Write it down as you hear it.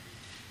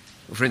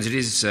Well, friends, it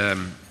is a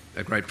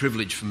great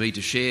privilege for me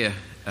to share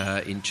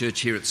in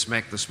church here at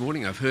SMAC this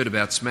morning. I've heard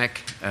about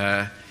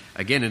SMAC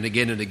again and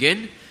again and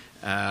again.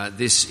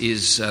 This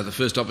is the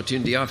first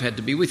opportunity I've had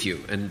to be with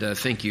you, and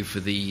thank you for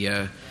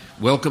the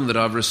welcome that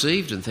I've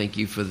received, and thank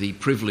you for the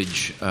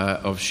privilege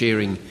of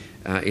sharing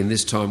in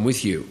this time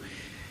with you.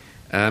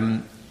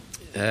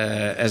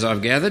 As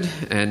I've gathered,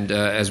 and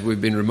as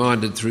we've been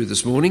reminded through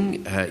this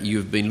morning,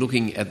 you've been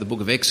looking at the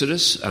book of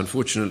Exodus.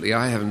 Unfortunately,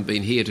 I haven't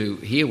been here to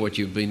hear what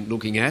you've been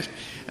looking at.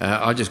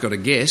 I've just got a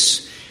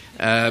guess.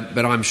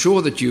 But I'm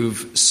sure that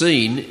you've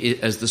seen,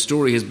 as the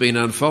story has been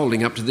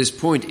unfolding up to this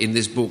point in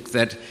this book,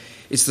 that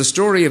it's the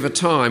story of a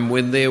time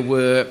when there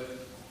were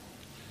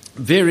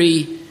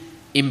very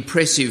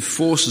impressive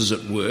forces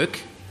at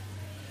work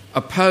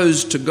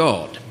opposed to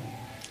God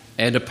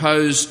and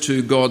opposed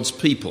to God's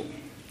people.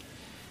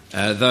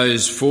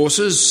 Those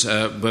forces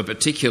were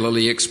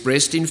particularly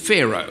expressed in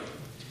Pharaoh,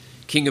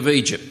 king of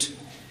Egypt.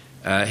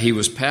 He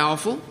was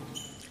powerful,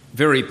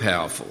 very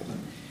powerful,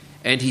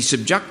 and he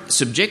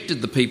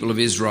subjected the people of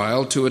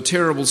Israel to a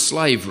terrible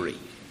slavery.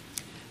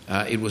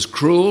 It was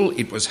cruel,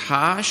 it was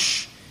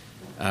harsh,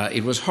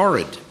 it was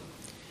horrid,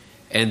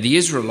 and the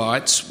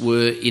Israelites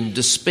were in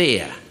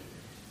despair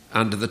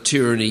under the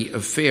tyranny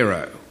of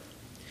Pharaoh.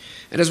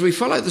 And as we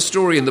follow the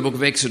story in the book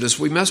of Exodus,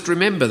 we must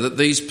remember that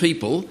these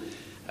people,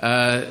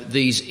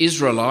 these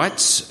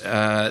Israelites,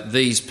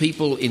 these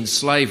people in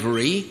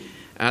slavery,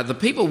 the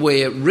people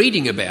we're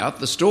reading about,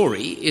 the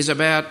story, is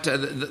about,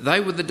 they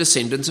were the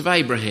descendants of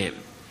Abraham.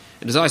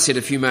 And as I said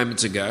a few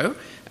moments ago,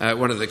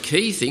 one of the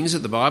key things that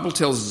the Bible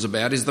tells us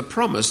about is the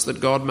promise that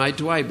God made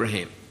to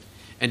Abraham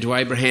and to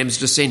Abraham's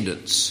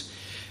descendants.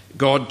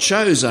 God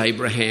chose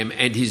Abraham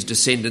and his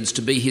descendants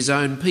to be his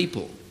own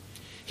people.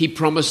 He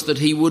promised that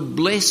he would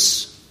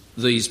bless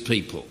these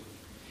people,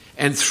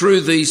 and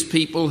through these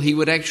people he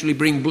would actually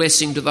bring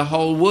blessing to the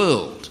whole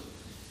world.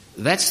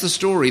 That's the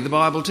story the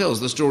Bible tells,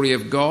 the story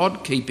of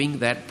God keeping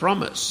that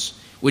promise,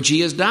 which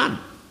he has done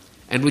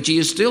and which he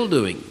is still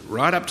doing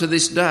right up to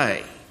this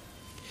day.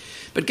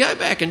 But go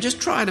back and just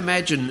try and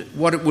imagine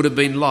what it would have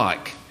been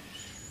like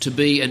to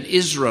be an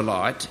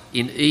Israelite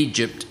in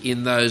Egypt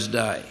in those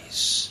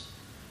days.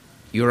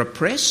 You're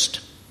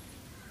oppressed,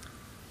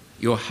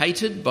 you're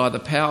hated by the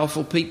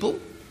powerful people,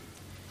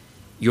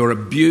 you're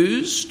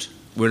abused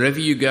wherever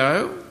you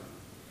go,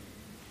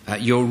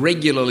 you're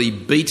regularly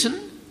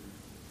beaten,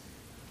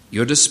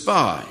 you're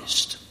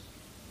despised.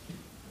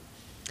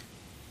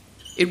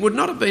 It would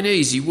not have been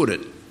easy, would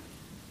it,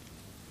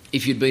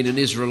 if you'd been an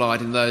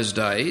Israelite in those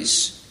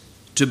days,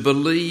 to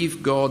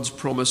believe God's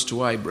promise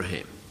to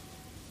Abraham.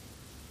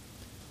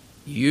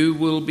 You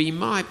will be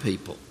my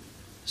people,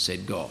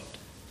 said God.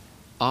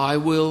 I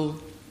will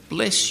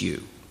bless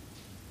you,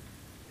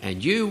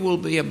 and you will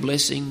be a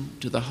blessing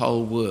to the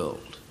whole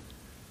world.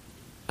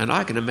 And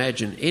I can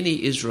imagine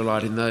any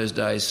Israelite in those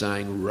days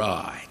saying,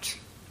 right,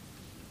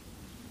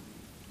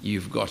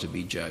 you've got to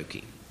be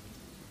joking.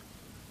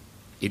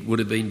 It would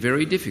have been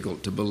very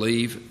difficult to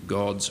believe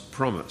God's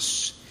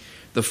promise.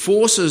 The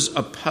forces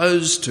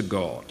opposed to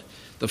God,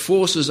 the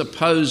forces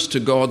opposed to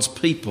God's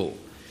people,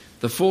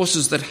 the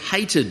forces that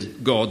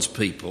hated God's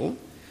people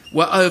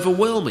were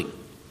overwhelming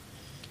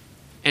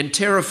and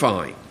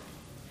terrifying,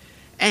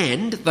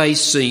 and they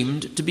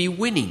seemed to be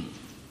winning.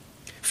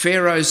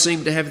 Pharaoh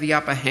seemed to have the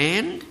upper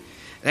hand.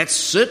 That's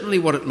certainly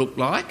what it looked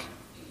like.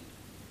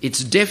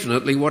 It's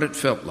definitely what it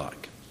felt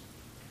like.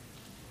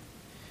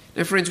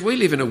 Now, friends, we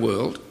live in a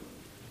world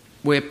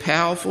where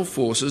powerful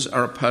forces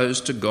are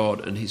opposed to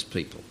God and his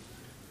people.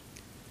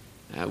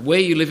 Where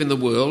you live in the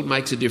world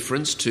makes a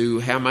difference to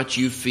how much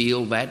you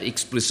feel that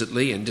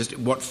explicitly and just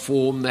what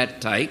form that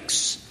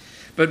takes.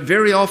 But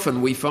very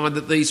often we find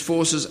that these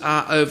forces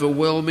are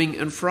overwhelming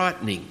and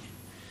frightening.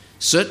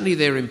 Certainly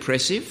they're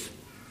impressive,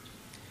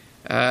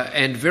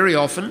 and very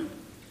often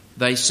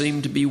they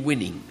seem to be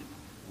winning.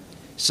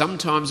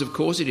 Sometimes, of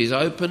course, it is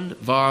open,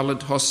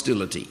 violent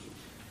hostility,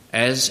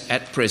 as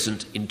at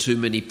present in too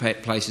many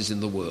places in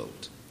the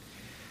world.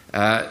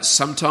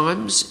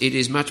 Sometimes it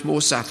is much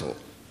more subtle,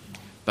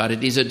 but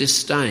it is a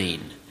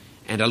disdain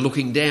and a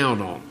looking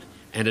down on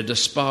and a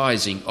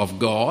despising of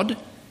God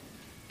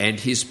and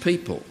his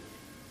people.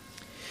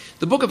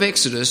 The book of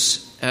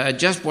Exodus,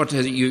 just what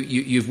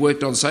you've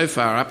worked on so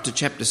far up to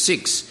chapter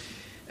 6,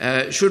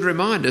 should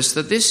remind us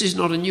that this is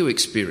not a new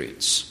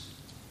experience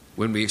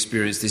when we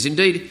experience this.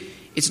 Indeed,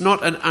 it's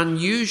not an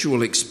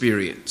unusual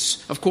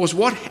experience. Of course,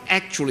 what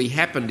actually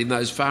happened in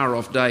those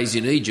far-off days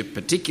in Egypt,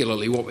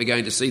 particularly what we're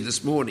going to see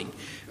this morning,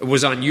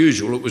 was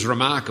unusual, it was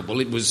remarkable,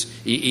 it was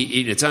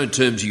in its own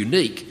terms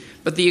unique.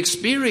 But the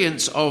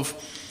experience of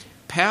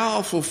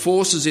powerful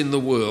forces in the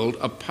world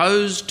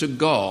opposed to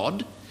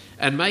God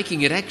and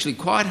making it actually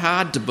quite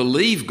hard to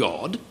believe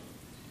God,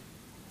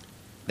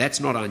 that's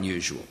not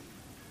unusual.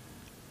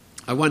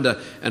 I wonder,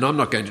 and I'm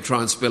not going to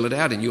try and spell it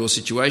out in your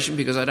situation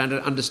because I don't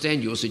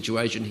understand your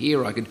situation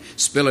here. I could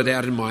spell it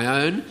out in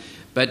my own,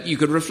 but you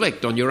could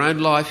reflect on your own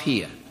life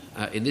here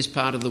in this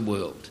part of the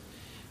world.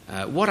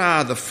 What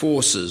are the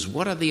forces?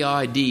 What are the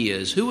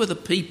ideas? Who are the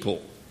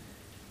people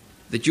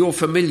that you're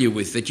familiar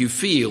with, that you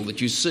feel, that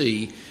you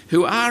see,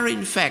 who are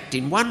in fact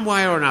in one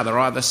way or another,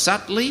 either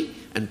subtly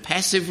and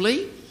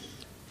passively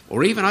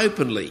or even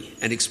openly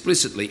and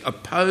explicitly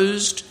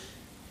opposed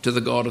to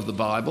the God of the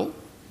Bible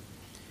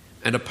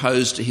and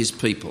opposed to his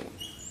people.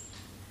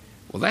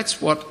 Well,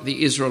 that's what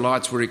the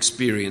Israelites were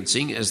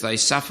experiencing as they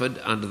suffered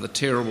under the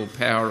terrible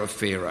power of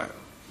Pharaoh.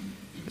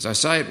 As I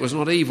say, it was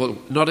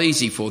not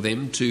easy for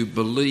them to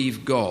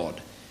believe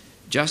God,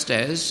 just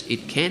as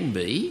it can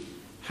be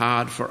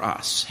hard for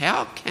us.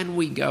 How can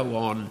we go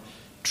on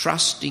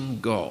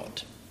trusting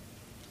God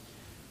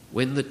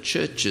when the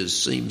churches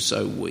seem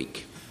so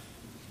weak,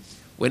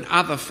 when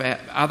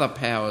other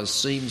powers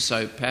seem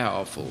so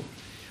powerful,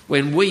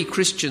 when we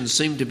Christians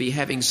seem to be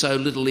having so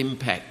little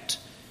impact,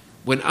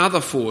 when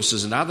other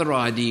forces and other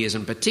ideas,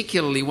 and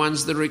particularly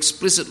ones that are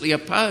explicitly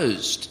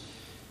opposed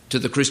to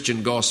the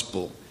Christian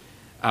gospel,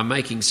 are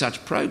making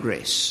such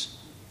progress?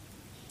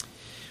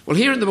 Well,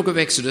 here in the book of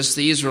Exodus,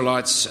 the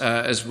Israelites,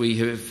 as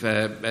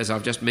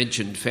I've just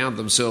mentioned, found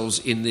themselves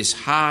in this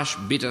harsh,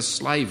 bitter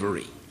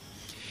slavery.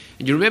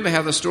 And you remember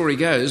how the story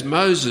goes.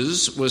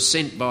 Moses was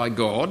sent by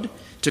God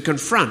to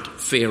confront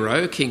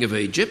Pharaoh, king of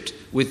Egypt,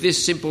 with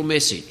this simple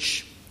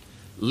message: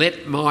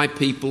 let my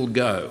people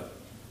go.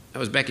 That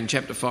was back in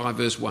chapter 5,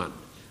 verse 1.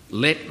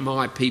 Let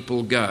my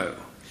people go.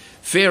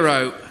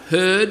 Pharaoh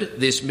heard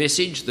this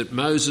message that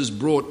Moses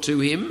brought to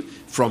him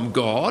from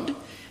God,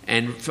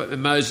 and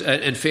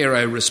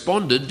Pharaoh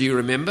responded, do you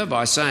remember,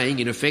 by saying,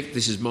 in effect,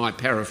 this is my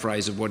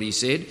paraphrase of what he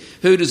said,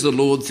 who does the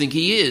Lord think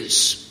he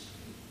is,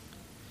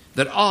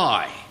 that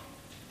I,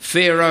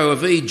 Pharaoh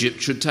of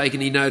Egypt, should take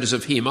any notice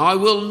of him? I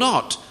will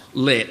not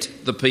let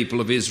the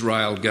people of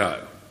Israel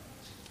go.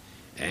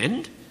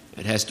 And,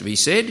 it has to be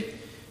said,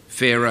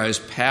 Pharaoh's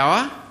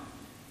power,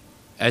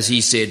 as he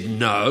said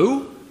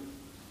no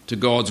to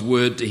God's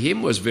word to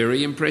him, was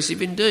very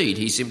impressive indeed.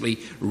 He simply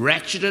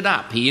ratcheted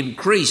up. He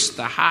increased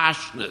the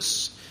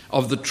harshness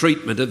of the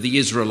treatment of the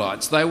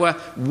Israelites. They were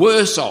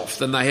worse off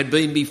than they had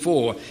been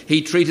before.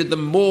 He treated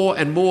them more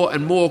and more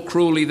and more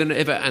cruelly than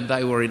ever, and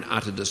they were in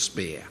utter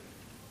despair.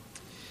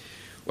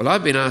 Well,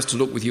 I've been asked to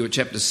look with you at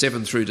chapters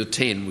 7 through to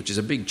 10, which is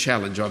a big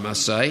challenge, I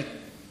must say,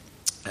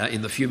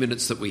 in the few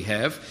minutes that we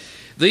have.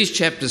 These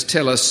chapters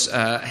tell us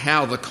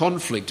how the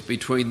conflict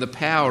between the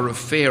power of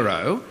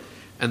Pharaoh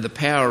and the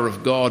power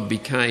of God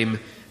became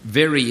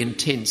very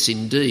intense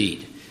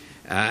indeed.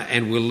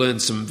 And we'll learn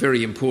some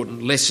very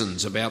important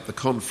lessons about the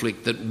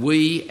conflict that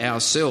we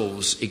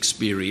ourselves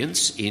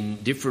experience in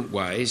different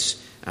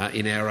ways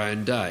in our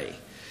own day.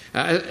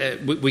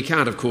 We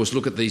can't, of course,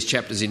 look at these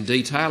chapters in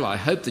detail. I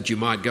hope that you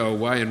might go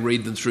away and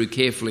read them through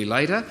carefully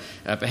later.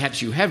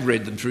 Perhaps you have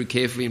read them through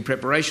carefully in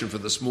preparation for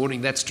this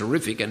morning. That's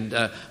terrific, and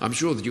I'm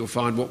sure that you'll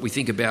find what we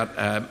think about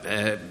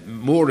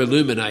more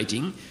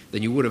illuminating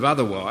than you would have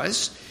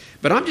otherwise.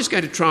 But I'm just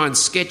going to try and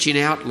sketch in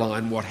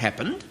outline what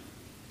happened.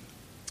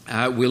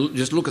 We'll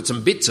just look at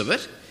some bits of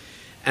it,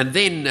 and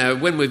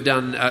then when we've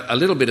done a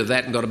little bit of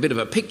that and got a bit of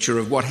a picture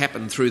of what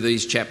happened through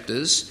these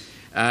chapters,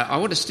 I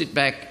want to sit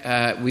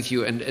back with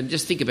you and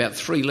just think about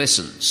 3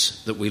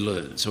 lessons that we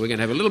learned. So we're going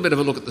to have a little bit of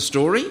a look at the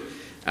story,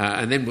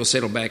 and then we'll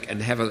settle back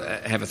and have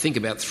a think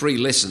about 3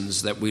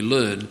 lessons that we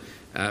learn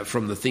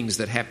from the things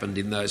that happened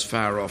in those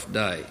far-off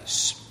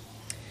days.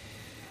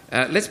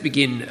 Let's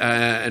begin,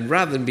 and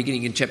rather than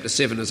beginning in chapter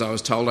 7, as I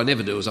was told, I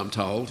never do as I'm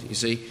told, you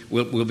see,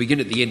 we'll begin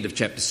at the end of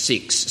chapter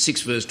 6.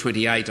 6 verse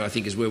 28, I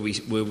think, is where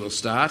we'll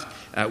start,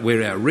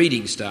 where our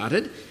reading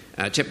started.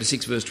 Chapter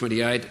 6, verse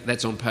 28,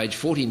 that's on page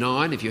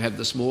 49 if you have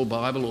the small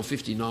Bible, or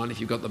 59 if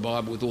you've got the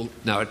Bible with all...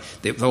 No,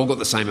 they've all got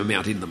the same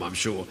amount in them, I'm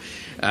sure.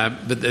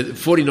 But the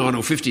 49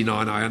 or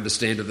 59, I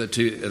understand, are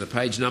the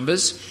page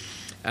numbers.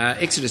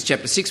 Exodus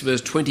chapter 6,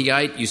 verse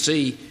 28, you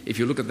see, if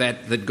you look at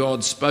that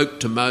God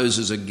spoke to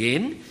Moses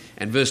again.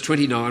 And verse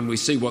 29, we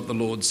see what the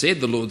Lord said.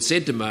 The Lord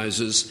said to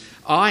Moses,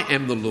 I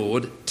am the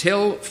Lord,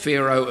 tell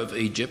Pharaoh of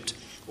Egypt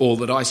all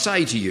that I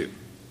say to you.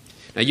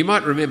 Now, you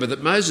might remember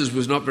that Moses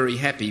was not very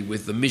happy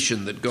with the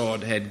mission that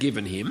God had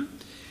given him.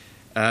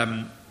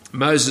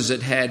 Moses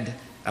had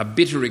a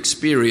bitter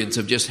experience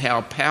of just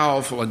how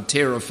powerful and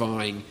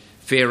terrifying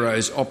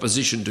Pharaoh's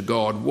opposition to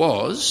God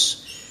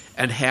was,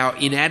 and how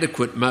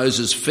inadequate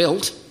Moses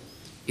felt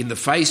in the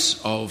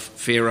face of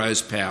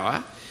Pharaoh's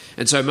power.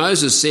 And so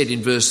Moses said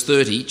in verse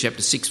 30,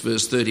 chapter 6,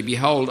 verse 30,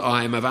 behold,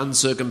 I am of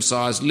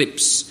uncircumcised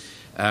lips.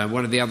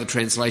 One of the other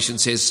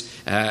translations says,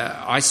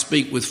 I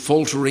speak with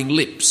faltering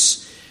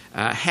lips.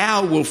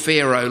 How will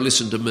Pharaoh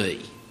listen to me?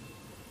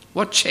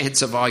 What chance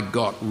have I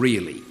got,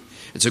 really?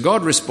 And so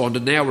God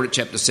responded. Now we're at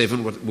chapter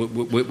 7,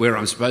 where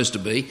I'm supposed to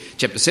be.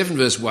 Chapter 7,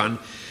 verse 1.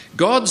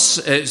 God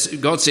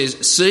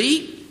says,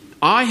 see,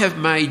 I have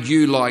made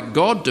you like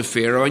God to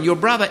Pharaoh, and your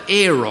brother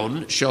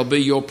Aaron shall be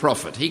your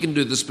prophet. He can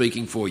do the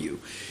speaking for you.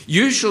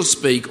 You shall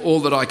speak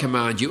all that I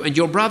command you, and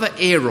your brother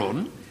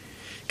Aaron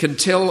can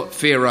tell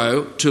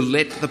Pharaoh to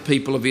let the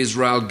people of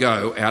Israel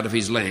go out of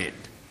his land.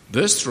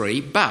 Verse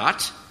 3,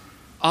 but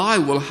I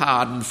will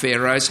harden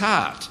Pharaoh's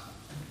heart.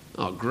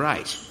 Oh,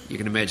 great, you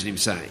can imagine him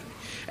saying.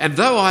 And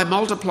though I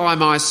multiply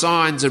my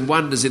signs and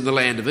wonders in the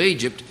land of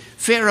Egypt,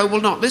 Pharaoh will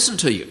not listen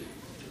to you.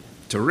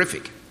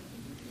 Terrific.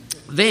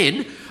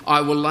 Then I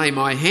will lay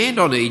my hand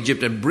on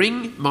Egypt and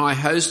bring my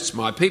hosts,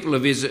 my people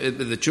of Israel,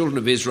 the children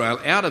of Israel,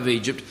 out of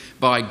Egypt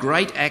by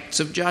great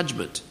acts of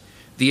judgment.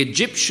 The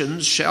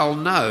Egyptians shall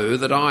know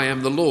that I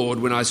am the Lord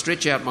when I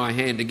stretch out my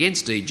hand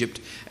against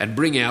Egypt and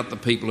bring out the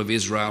people of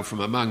Israel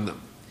from among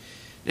them.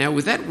 Now,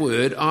 with that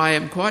word, I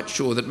am quite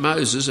sure that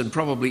Moses, and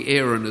probably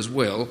Aaron as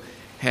well,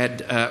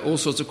 had all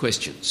sorts of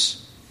questions.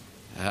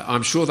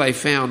 I'm sure they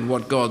found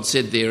what God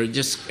said there, and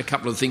just a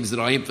couple of things that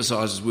I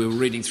emphasised as we were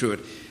reading through it,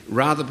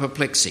 rather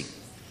perplexing.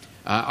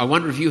 I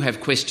wonder if you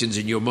have questions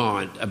in your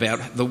mind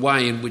about the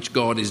way in which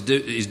God is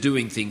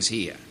doing things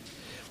here.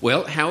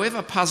 Well,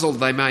 however puzzled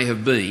they may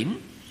have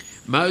been,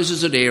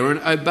 Moses and Aaron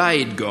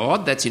obeyed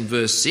God. That's in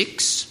verse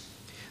 6.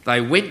 They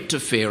went to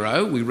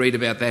Pharaoh. We read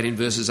about that in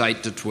verses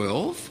 8 to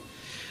 12.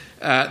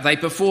 They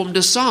performed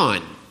a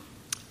sign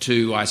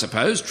to, I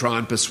suppose, try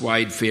and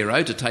persuade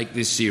Pharaoh to take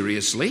this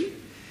seriously.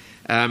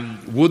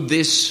 Would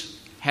this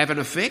have an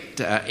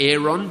effect?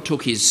 Aaron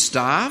took his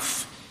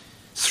staff,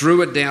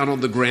 threw it down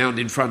on the ground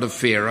in front of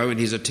Pharaoh and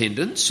his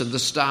attendants, and the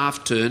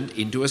staff turned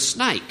into a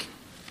snake.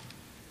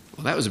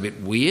 Well, that was a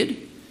bit weird,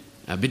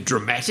 a bit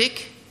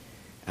dramatic.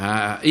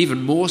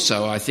 Even more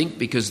so, I think,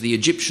 because the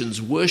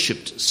Egyptians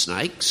worshipped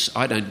snakes.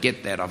 I don't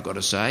get that, I've got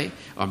to say.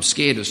 I'm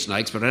scared of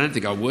snakes, but I don't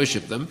think I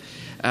worship them.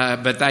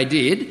 But they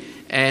did,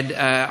 and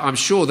I'm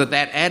sure that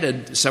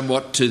added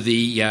somewhat to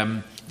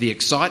the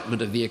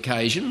excitement of the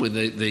occasion when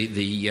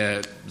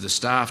the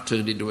staff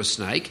turned into a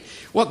snake.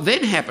 What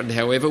then happened,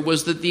 however,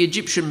 was that the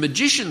Egyptian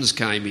magicians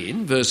came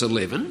in, verse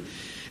 11,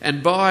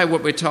 and by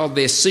what we're told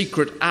their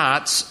secret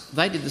arts,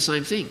 they did the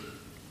same thing.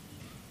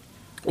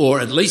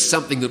 Or at least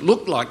something that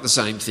looked like the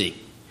same thing.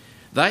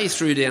 They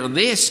threw down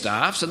their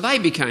staffs and they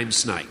became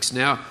snakes.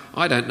 Now,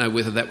 I don't know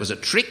whether that was a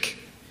trick.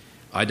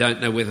 I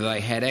don't know whether they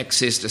had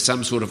access to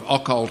some sort of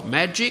occult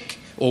magic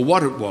or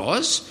what it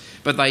was,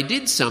 but they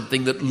did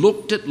something that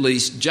looked at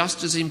least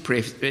just as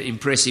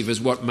impressive as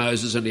what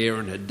Moses and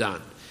Aaron had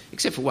done,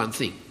 except for one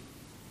thing.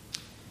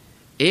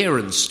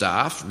 Aaron's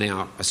staff,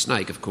 now a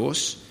snake of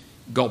course,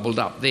 gobbled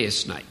up their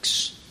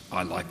snakes.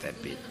 I like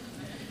that bit.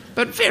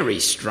 But very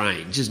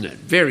strange, isn't it?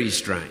 Very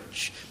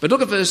strange. But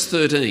look at verse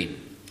 13.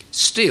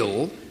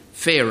 Still,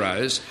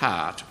 Pharaoh's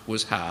heart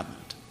was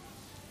hardened,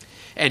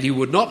 and he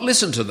would not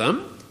listen to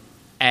them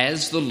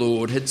as the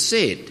Lord had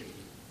said.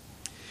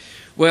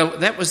 Well,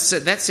 that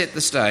set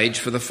the stage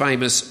for the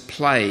famous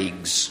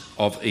plagues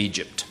of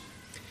Egypt.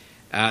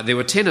 There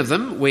were 10 of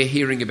them. We're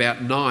hearing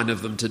about 9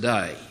 of them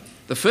today.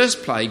 The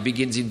first plague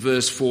begins in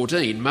verse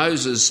 14.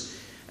 Moses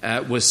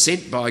was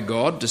sent by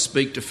God to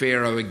speak to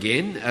Pharaoh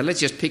again. Let's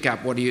just pick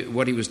up what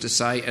he was to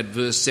say at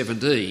verse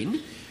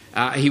 17.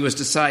 He was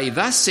to say,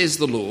 "Thus says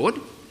the Lord,"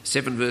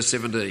 7 verse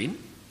 17,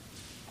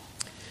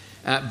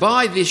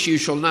 "By this you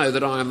shall know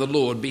that I am the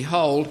Lord.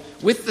 Behold,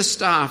 with the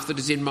staff that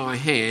is in my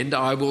hand,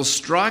 I will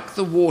strike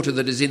the water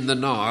that is in the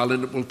Nile,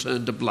 and it will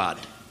turn to blood."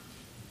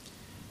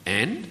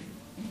 And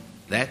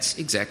that's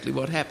exactly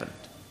what happened.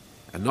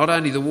 And not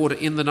only the water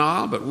in the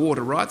Nile, but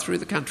water right through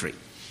the country.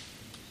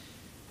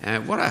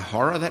 What a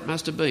horror that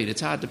must have been.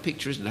 It's hard to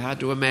picture, isn't it?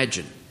 Hard to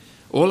imagine.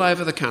 All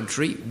over the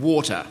country,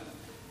 water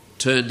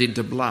turned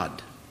into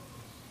blood.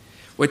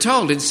 We're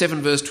told in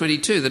 7 verse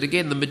 22 that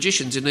again the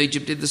magicians in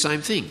Egypt did the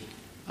same thing.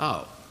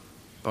 Oh,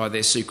 by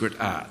their secret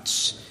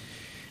arts.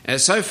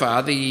 So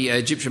far, the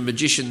Egyptian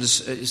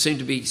magicians seem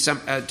to be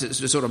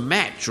to sort of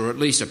match, or at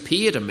least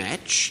appear to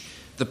match,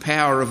 the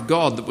power of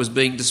God that was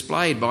being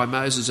displayed by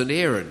Moses and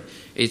Aaron.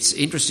 It's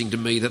interesting to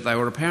me that they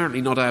were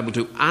apparently not able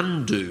to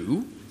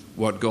undo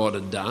what God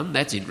had done.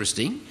 That's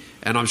interesting.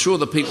 And I'm sure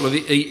the people of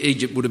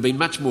Egypt would have been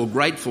much more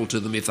grateful to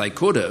them if they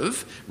could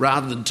have,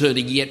 rather than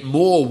turning yet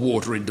more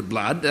water into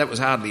blood. That was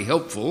hardly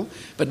helpful.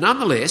 But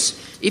nonetheless,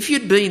 if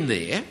you'd been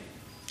there,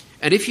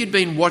 and if you'd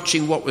been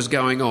watching what was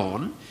going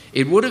on,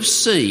 it would have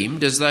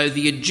seemed as though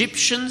the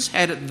Egyptians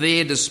had at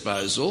their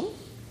disposal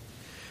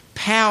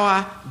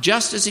power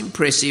just as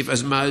impressive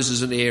as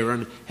Moses and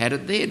Aaron had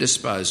at their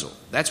disposal.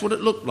 That's what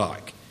it looked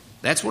like.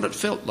 That's what it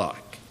felt like.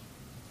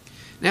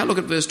 Now look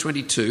at verse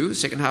 22, the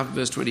second half of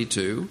verse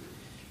 22.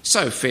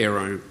 "So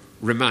Pharaoh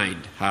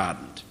remained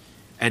hardened,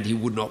 and he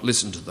would not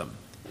listen to them,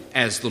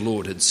 as the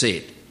Lord had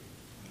said."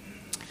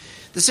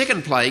 The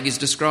second plague is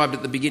described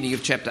at the beginning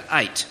of chapter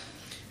 8.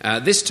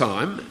 This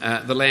time,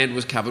 the land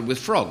was covered with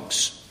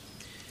frogs.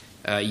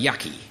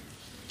 Yucky.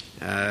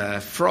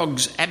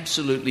 Frogs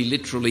absolutely,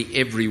 literally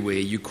everywhere.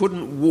 You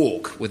couldn't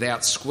walk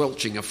without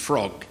squelching a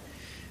frog.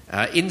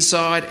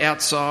 Inside,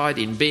 outside,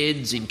 in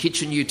beds, in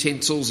kitchen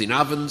utensils, in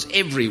ovens,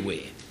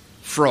 everywhere.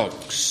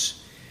 Frogs.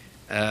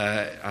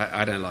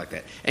 I don't like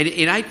that. And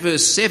in 8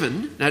 verse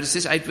 7, notice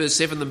this, 8 verse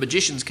 7, the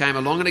magicians came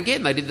along and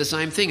again they did the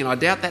same thing, and I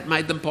doubt that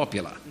made them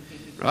popular.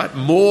 Right?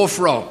 More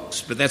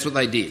frogs, but that's what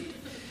they did.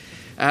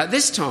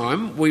 This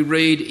time we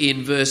read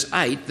in verse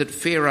 8 that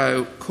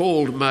Pharaoh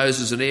called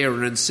Moses and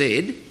Aaron and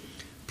said,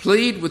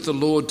 "Plead with the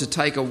Lord to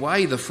take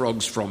away the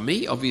frogs from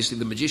me." Obviously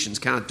the magicians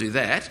can't do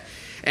that.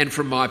 "And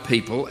from my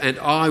people, and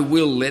I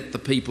will let the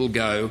people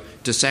go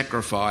to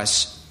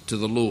sacrifice to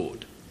the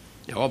Lord.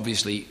 Now,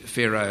 obviously,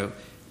 Pharaoh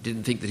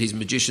didn't think that his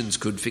magicians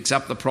could fix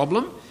up the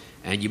problem,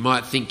 and you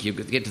might think you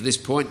could get to this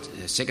point,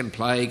 second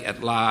plague,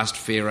 at last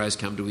Pharaoh's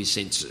come to his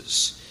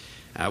senses.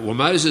 Well,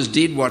 Moses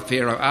did what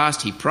Pharaoh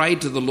asked. He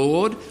prayed to the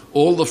Lord.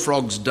 All the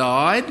frogs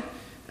died.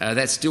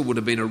 That still would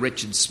have been a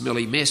wretched,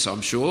 smelly mess,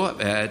 I'm sure,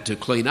 to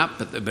clean up,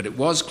 but it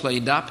was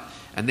cleaned up.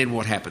 And then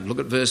what happened? Look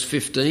at verse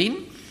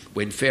 15.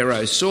 When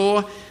Pharaoh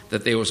saw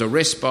that there was a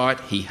respite,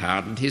 he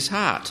hardened his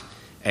heart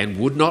and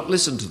would not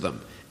listen to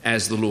them,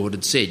 as the Lord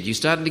had said. You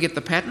starting to get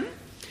the pattern?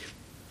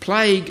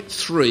 Plague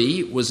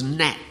 3 was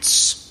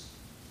gnats,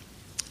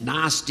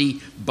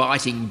 nasty,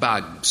 biting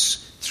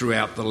bugs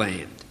throughout the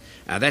land.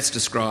 That's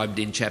described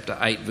in chapter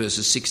 8,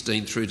 verses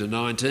 16 through to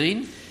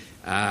 19.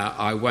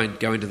 I won't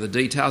go into the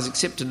details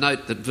except to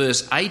note that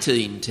verse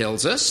 18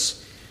 tells us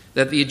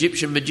that the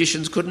Egyptian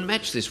magicians couldn't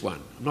match this one.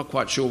 I'm not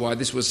quite sure why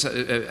this was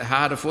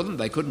harder for them.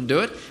 They couldn't do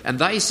it. And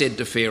they said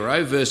to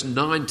Pharaoh, verse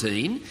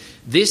 19,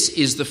 "This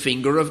is the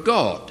finger of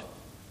God."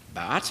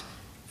 But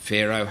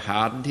Pharaoh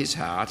hardened his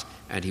heart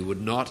and he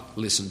would not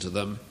listen to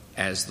them,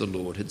 as the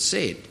Lord had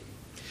said.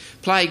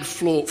 Plague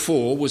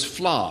 4 was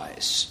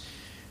flies.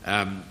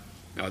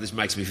 This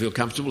makes me feel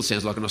comfortable.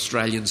 Sounds like an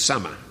Australian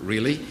summer,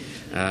 really.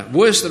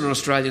 Worse than an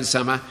Australian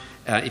summer,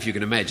 if you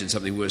can imagine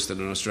something worse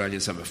than an Australian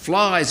summer.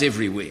 Flies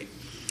everywhere.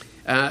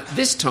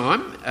 This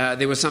time,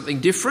 there was something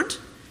different.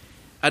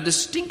 A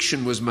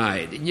distinction was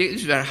made.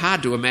 It's very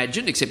hard to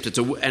imagine, except it's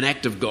an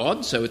act of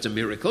God, so it's a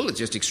miracle. It's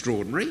just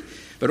extraordinary.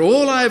 But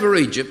all over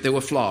Egypt, there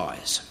were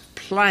flies.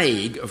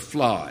 Plague of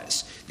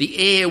flies. The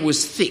air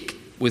was thick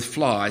with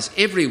flies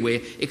everywhere,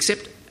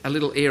 except a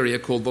little area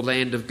called the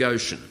land of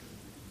Goshen,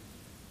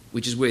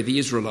 which is where the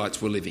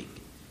Israelites were living.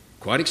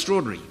 Quite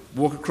extraordinary.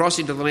 Walk across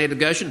into the land of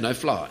Goshen, no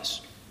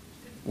flies.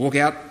 Walk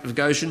out of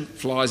Goshen,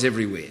 flies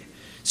everywhere.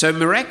 So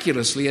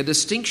miraculously, a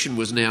distinction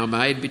was now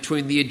made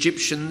between the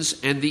Egyptians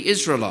and the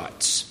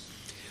Israelites.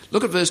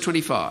 Look at verse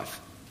 25.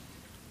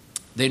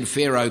 Then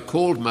Pharaoh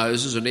called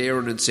Moses and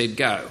Aaron and said,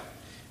 "Go,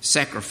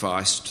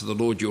 sacrifice to the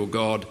Lord your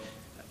God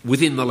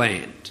within the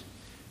land."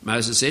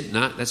 Moses said,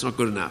 "No, that's not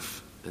good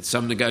enough." And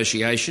some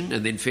negotiation,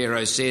 and then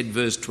Pharaoh said,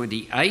 verse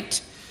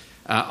 28,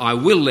 "I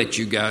will let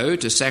you go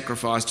to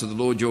sacrifice to the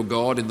Lord your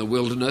God in the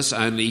wilderness,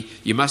 only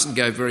you mustn't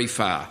go very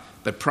far,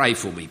 but pray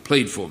for me,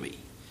 plead for me."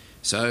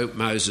 So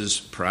Moses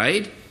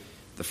prayed,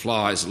 the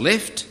flies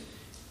left,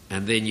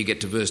 and then you get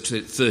to verse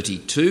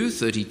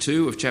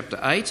 32 of chapter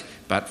 8.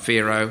 But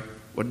Pharaoh,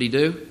 what did he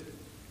do?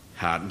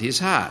 Hardened his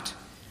heart,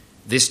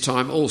 this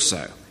time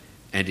also,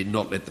 and did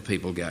not let the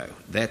people go.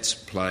 That's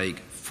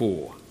plague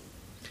 4.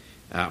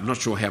 I'm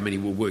not sure how many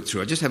we'll work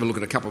through. I'll just have a look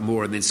at a couple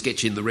more and then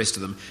sketch in the rest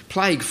of them.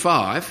 Plague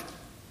 5,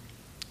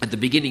 at the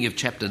beginning of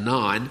chapter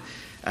 9,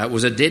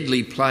 was a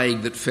deadly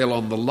plague that fell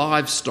on the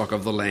livestock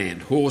of the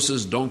land,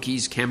 horses,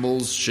 donkeys,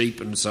 camels, sheep,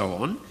 and so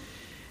on.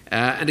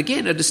 And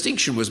again, a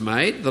distinction was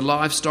made. The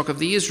livestock of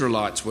the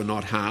Israelites were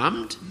not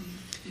harmed.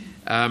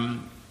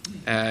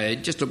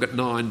 Just look at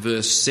 9,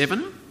 verse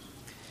 7.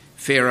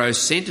 Pharaoh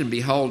sent, and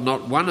behold,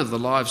 not one of the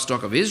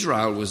livestock of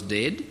Israel was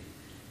dead,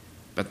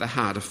 but the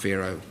heart of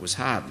Pharaoh was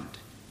hardened,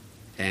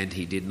 and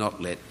he did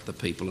not let the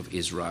people of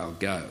Israel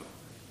go.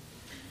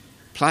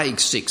 Plague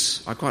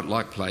 6. I quite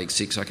like Plague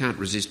 6. I can't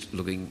resist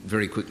looking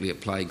very quickly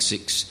at Plague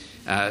 6.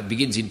 It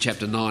begins in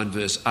chapter 9,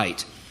 verse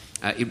 8.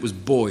 It was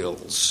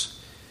boils.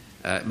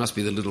 It must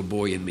be the little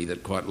boy in me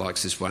that quite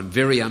likes this one.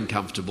 Very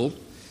uncomfortable.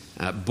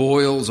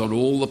 Boils on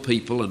all the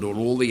people and on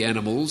all the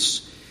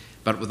animals.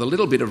 But with a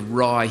little bit of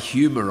wry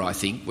humour, I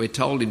think, we're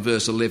told in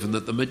verse 11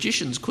 that the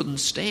magicians couldn't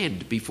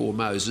stand before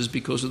Moses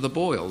because of the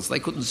boils. They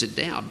couldn't sit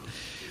down,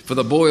 for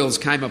the boils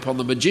came upon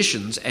the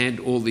magicians and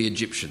all the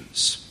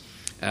Egyptians.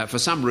 For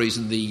some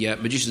reason, the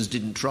magicians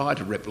didn't try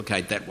to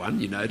replicate that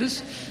one, you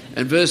notice.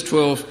 And verse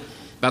 12,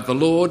 but the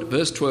Lord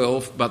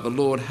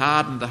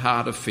hardened the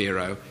heart of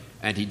Pharaoh,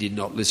 and he did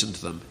not listen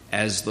to them,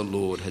 as the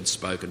Lord had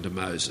spoken to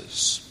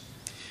Moses.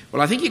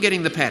 Well, I think you're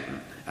getting the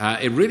pattern.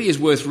 It really is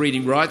worth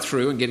reading right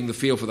through and getting the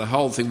feel for the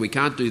whole thing. We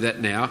can't do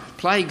that now.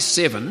 Plague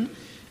 7,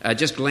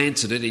 just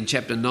glance at it in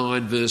chapter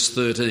 9, verse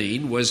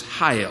 13, was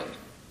hail,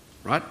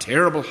 right?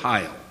 Terrible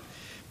hail.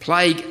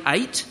 Plague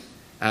 8,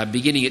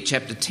 beginning at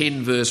chapter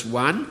 10, verse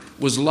 1,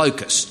 was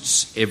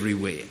locusts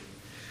everywhere.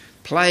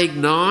 Plague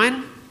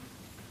 9,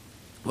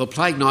 well,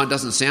 Plague 9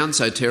 doesn't sound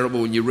so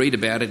terrible when you read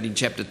about it in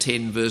chapter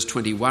 10, verse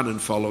 21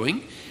 and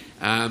following,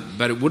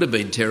 but it would have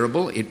been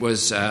terrible. It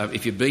was,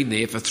 if you've been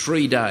there, for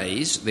 3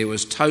 days, there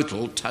was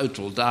total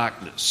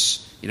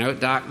darkness. You know,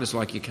 darkness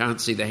like you can't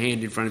see the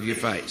hand in front of your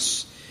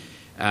face.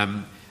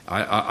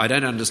 I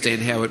don't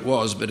understand how it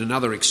was, but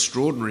another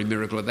extraordinary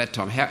miracle at that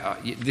time.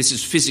 This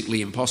is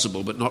physically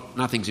impossible, but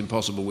nothing's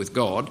impossible with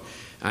God.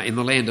 In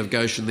the land of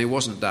Goshen, there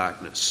wasn't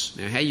darkness.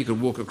 Now, how you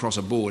could walk across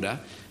a border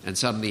and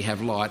suddenly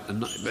have light,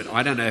 but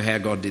I don't know how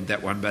God did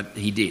that one, but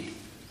he did.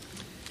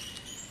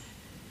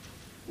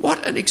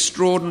 What an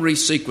extraordinary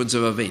sequence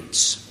of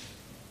events.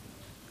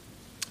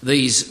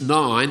 These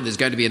 9, there's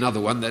going to be another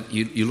one that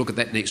you look at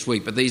that next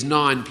week, but these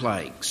 9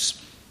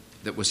 plagues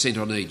that were sent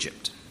on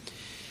Egypt.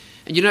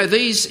 And you know,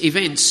 these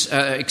events,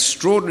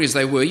 extraordinary as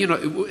they were, you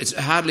know, it's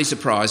hardly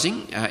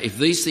surprising. If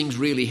these things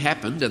really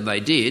happened, and they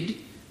did,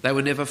 they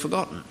were never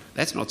forgotten.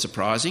 That's not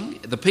surprising.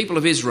 The people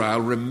of Israel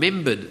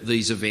remembered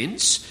these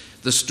events.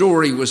 The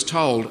story was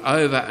told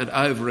over and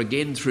over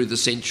again through the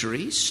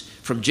centuries.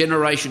 From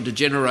generation to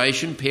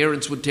generation,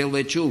 parents would tell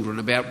their children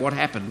about what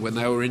happened when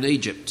they were in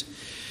Egypt.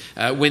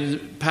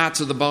 When parts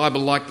of the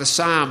Bible, like the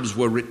Psalms,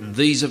 were written,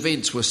 these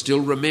events were still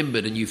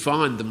remembered, and you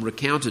find them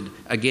recounted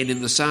again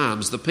in the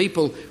Psalms. The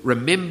people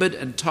remembered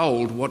and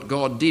told what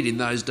God did in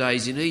those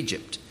days in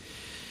Egypt.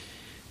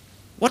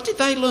 What did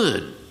they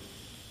learn?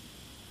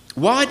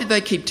 Why did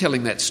they keep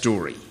telling that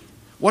story?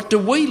 What do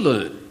we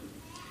learn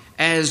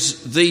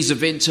as these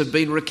events have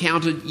been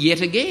recounted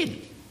yet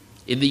again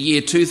in the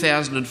year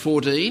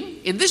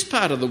 2014 in this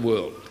part of the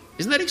world?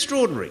 Isn't that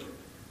extraordinary?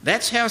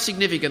 That's how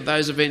significant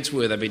those events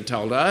were. They've been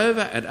told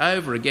over and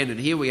over again, and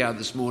here we are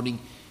this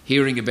morning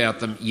hearing about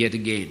them yet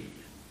again.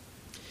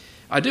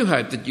 I do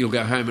hope that you'll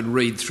go home and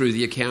read through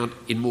the account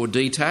in more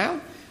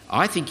detail.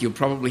 I think you'll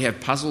probably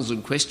have puzzles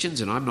and questions,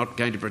 and I'm not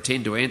going to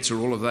pretend to answer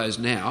all of those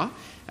now.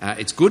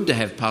 It's good to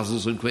have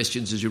puzzles and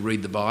questions as you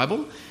read the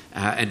Bible,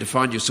 and to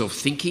find yourself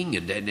thinking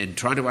and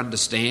trying to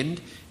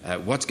understand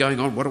what's going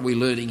on, what are we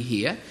learning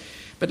here.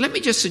 But let me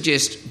just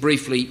suggest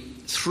briefly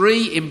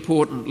 3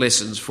 important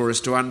lessons for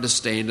us to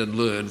understand and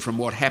learn from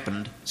what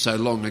happened so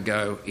long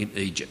ago in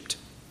Egypt.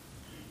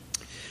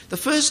 The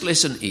first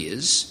lesson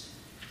is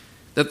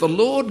that the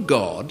Lord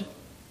God,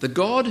 the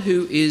God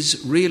who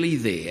is really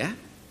there,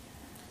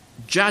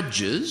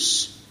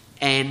 judges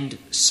and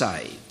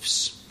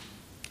saves.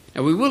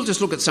 Now, we will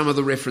just look at some of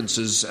the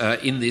references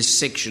in this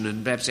section,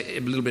 and perhaps a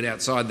little bit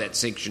outside that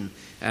section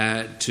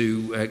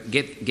to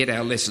get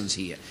our lessons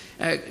here.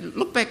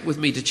 Look back with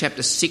me to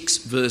chapter 6,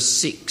 verse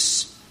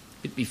 6,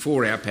 a bit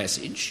before our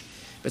passage,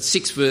 but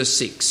 6, verse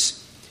 6.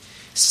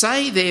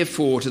 Say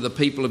therefore to the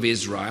people of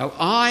Israel,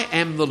 I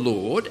am the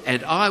Lord,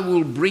 and I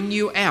will bring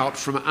you out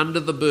from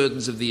under the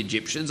burdens of the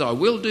Egyptians. I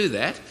will do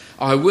that.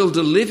 I will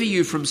deliver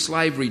you from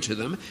slavery to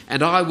them,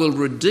 and I will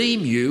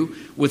redeem you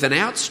with an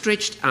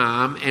outstretched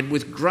arm and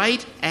with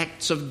great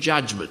acts of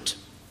judgment.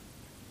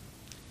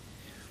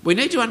 We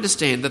need to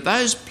understand that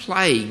those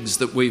plagues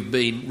that we've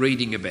been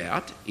reading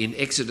about in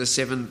Exodus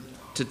 7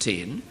 to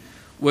 10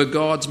 were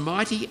God's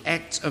mighty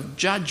acts of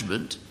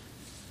judgment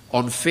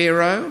on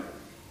Pharaoh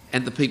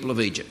and the people of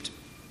Egypt.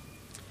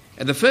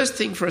 And the first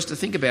thing for us to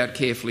think about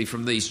carefully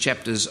from these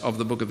chapters of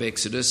the book of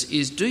Exodus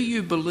is, do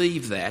you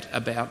believe that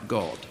about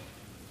God?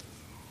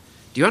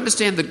 Do you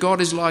understand that God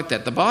is like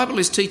that? The Bible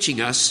is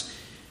teaching us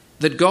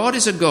that God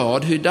is a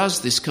God who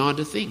does this kind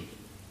of thing.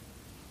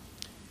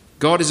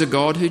 God is a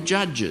God who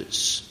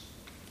judges.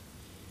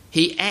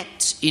 He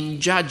acts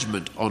in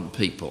judgment on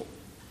people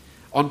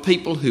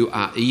who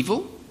are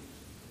evil,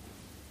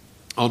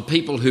 on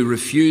people who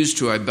refuse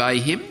to obey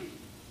him,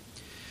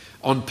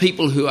 on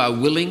people who are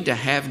willing to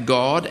have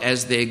God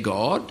as their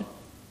God.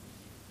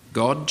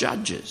 God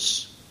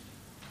judges.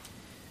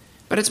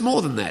 But it's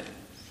more than that.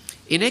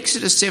 In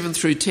Exodus 7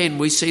 through 10,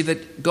 we see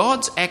that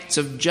God's acts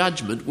of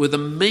judgment were the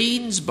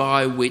means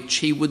by which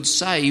he would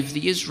save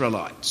the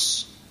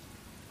Israelites.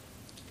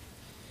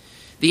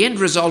 The end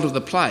result of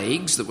the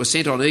plagues that were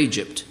sent on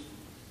Egypt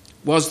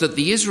was that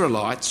the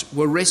Israelites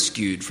were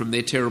rescued from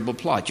their terrible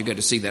plight. You're going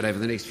to see that over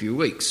the next few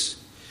weeks.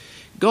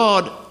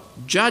 God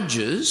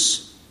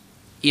judges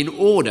in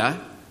order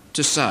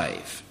to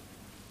save.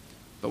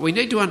 But we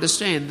need to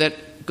understand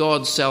that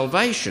God's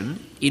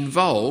salvation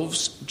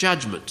involves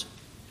judgment.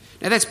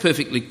 Now that's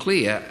perfectly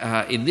clear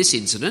in this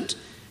incident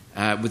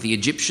with the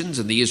Egyptians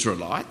and the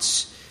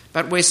Israelites,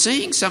 but we're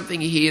seeing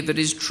something here that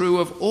is true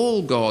of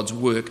all God's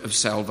work of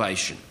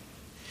salvation.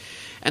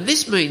 And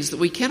this means that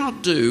we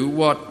cannot do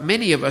what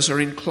many of us are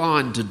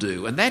inclined to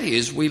do, and that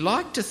is we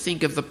like to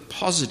think of the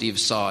positive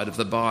side of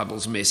the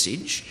Bible's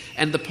message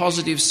and the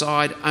positive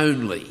side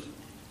only.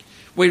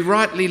 We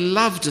rightly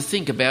love to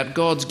think about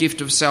God's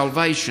gift of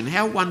salvation,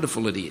 how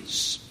wonderful it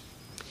is,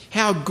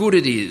 how good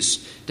it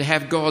is to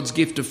have God's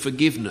gift of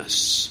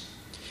forgiveness,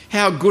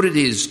 how good it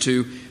is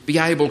to be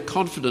able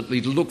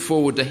confidently to look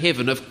forward to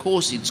heaven. Of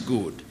course it's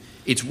good,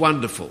 it's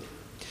wonderful.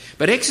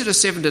 But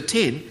Exodus 7 to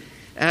 10,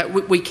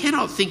 we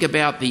cannot think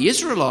about the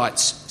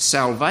Israelites'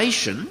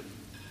 salvation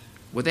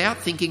without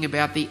thinking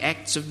about the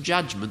acts of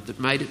judgment that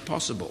made it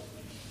possible.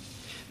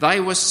 They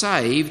were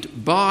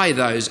saved by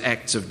those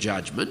acts of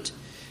judgment.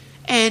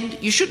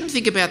 And you shouldn't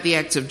think about the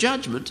acts of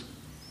judgment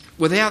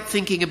without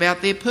thinking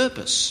about their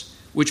purpose,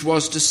 which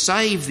was to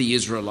save the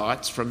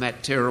Israelites from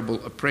that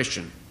terrible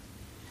oppression.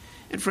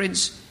 And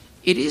friends,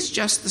 it is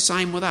just the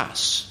same with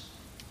us.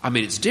 I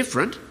mean, it's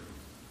different,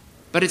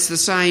 but it's the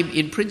same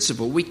in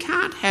principle. We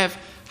can't have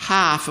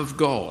half of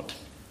God,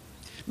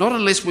 not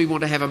unless we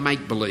want to have a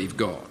make-believe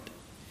God.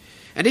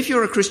 And if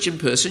you're a Christian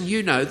person,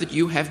 you know that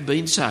you have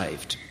been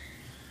saved.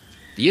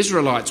 The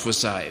Israelites were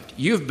saved.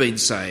 You've been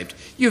saved.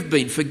 You've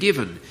been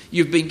forgiven.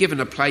 You've been given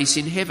a place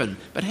in heaven.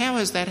 But how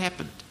has that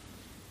happened?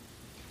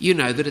 You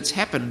know that it's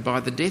happened by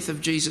the death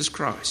of Jesus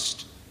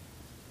Christ.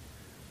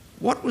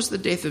 What was the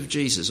death of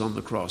Jesus on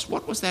the cross?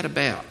 What was that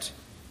about?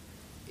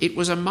 It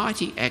was a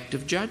mighty act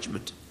of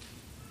judgment.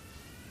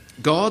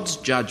 God's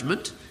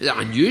judgment, an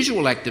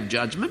unusual act of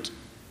judgment,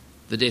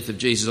 the death of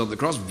Jesus on the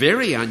cross,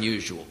 very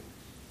unusual.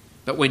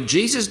 But when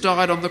Jesus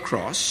died on the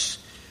cross,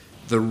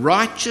 the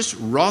righteous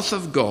wrath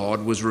of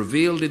God was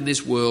revealed in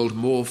this world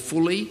more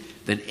fully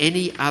than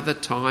any other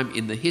time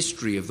in the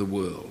history of the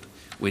world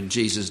when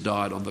Jesus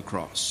died on the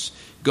cross.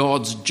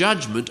 God's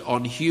judgment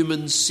on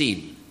human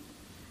sin,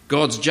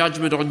 God's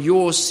judgment on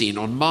your sin,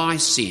 on my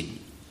sin,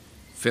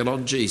 fell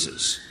on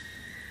Jesus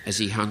as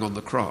he hung on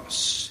the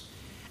cross.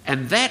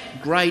 And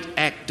that great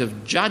act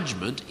of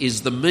judgment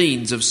is the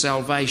means of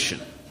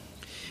salvation.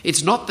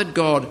 It's not that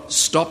God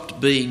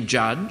stopped being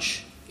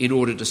judge in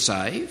order to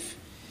save.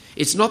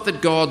 It's not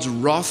that God's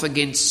wrath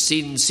against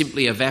sin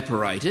simply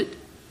evaporated.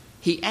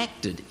 He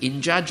acted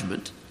in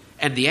judgment,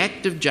 and the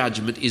act of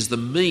judgment is the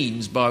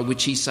means by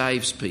which he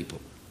saves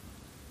people.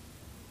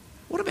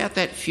 What about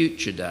that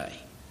future day?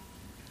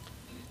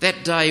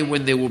 That day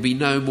when there will be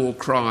no more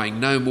crying,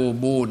 no more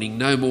mourning,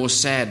 no more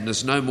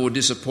sadness, no more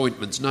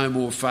disappointments, no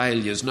more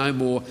failures, no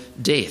more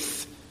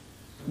death,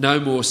 no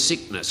more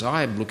sickness.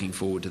 I am looking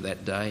forward to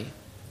that day.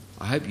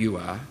 I hope you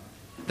are.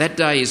 That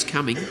day is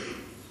coming.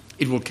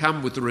 It will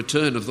come with the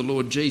return of the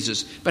Lord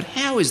Jesus. But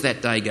how is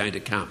that day going to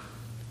come?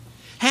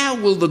 How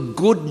will the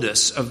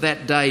goodness of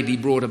that day be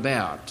brought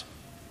about?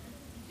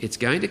 It's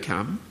going to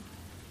come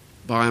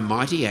by a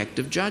mighty act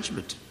of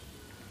judgment.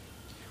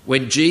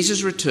 When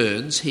Jesus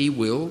returns, he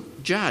will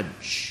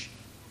judge.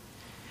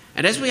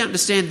 And as we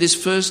understand this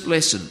first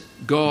lesson,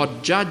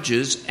 God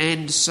judges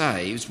and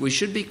saves, we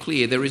should be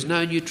clear there is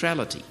no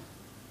neutrality.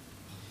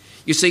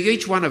 You see,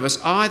 each one of us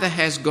either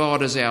has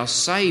God as our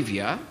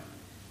saviour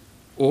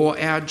or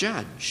our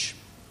judge.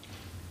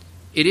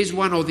 It is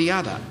one or the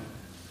other.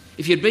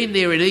 If you'd been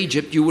there in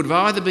Egypt, you would have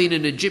either been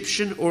an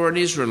Egyptian or an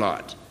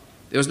Israelite.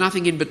 There was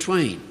nothing in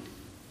between.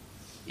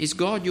 Is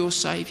God your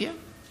saviour?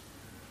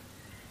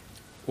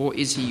 Or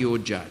is he your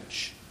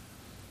judge?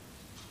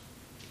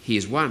 He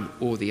is one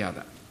or the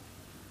other.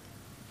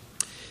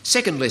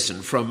 Second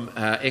lesson from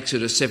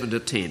Exodus 7 to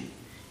 10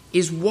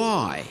 is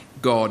why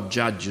God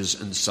judges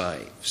and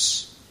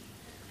saves.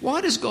 Why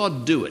does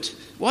God do it?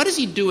 Why does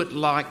he do it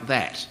like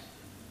that?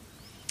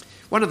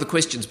 One of the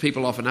questions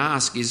people often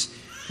ask is,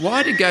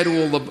 why did God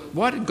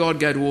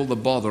go to all the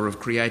bother of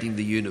creating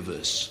the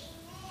universe?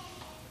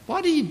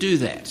 Why did he do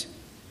that?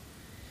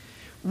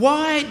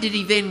 Why did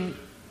he then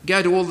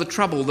go to all the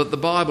trouble that the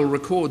Bible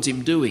records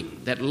him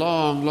doing, that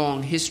long,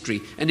 long history,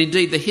 and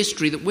indeed the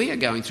history that we are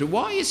going through?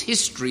 Why is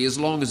history as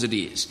long as it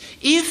is?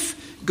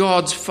 If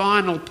God's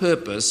final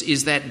purpose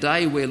is that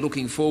day we're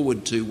looking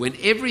forward to when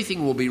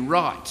everything will be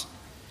right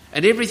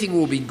and everything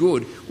will be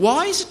good,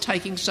 why is it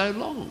taking so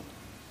long?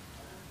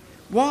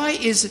 Why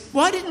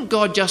didn't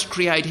God just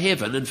create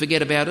heaven and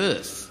forget about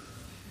earth?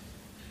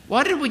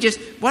 Why don't we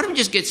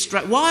just get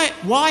straight?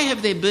 Why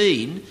have there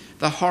been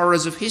the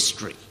horrors of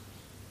history?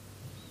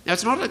 Now,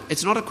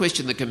 it's not a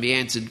question that can be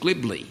answered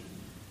glibly.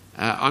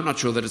 I'm not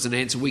sure that it's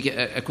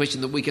a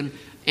question that we can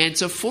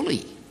answer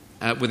fully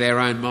with our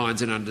own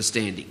minds and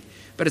understanding.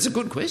 But it's a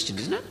good question,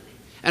 isn't it?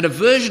 And a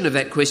version of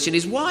that question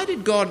is, why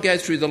did God go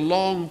through the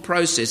long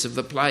process of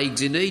the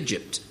plagues in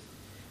Egypt?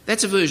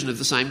 That's a version of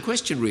the same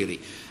question, really.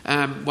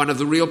 One of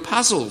the real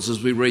puzzles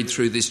as we read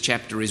through this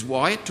chapter is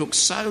why it took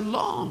so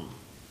long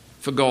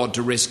for God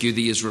to rescue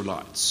the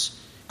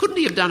Israelites. Couldn't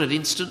he have done it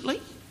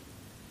instantly?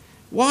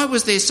 Why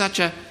was there such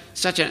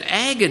an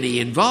agony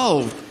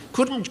involved?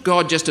 Couldn't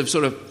God just have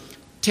sort of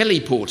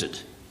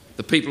teleported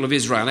the people of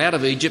Israel out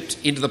of Egypt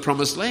into the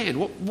promised land?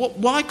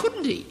 Why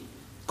couldn't he?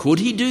 Could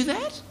he do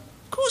that?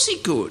 Of course he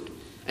could.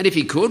 And if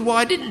he could,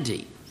 why didn't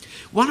he?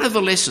 One of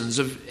the lessons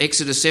of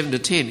Exodus 7 to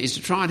 10 is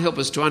to try and help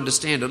us to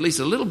understand at least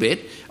a little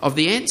bit of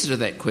the answer to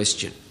that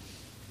question.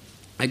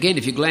 Again,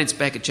 if you glance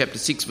back at chapter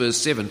 6, verse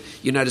 7,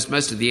 you notice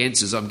most of the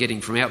answers I'm getting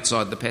from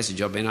outside the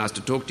passage I've been asked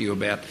to talk to you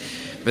about.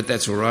 But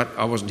that's all right.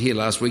 I wasn't here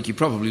last week. You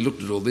probably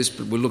looked at all this,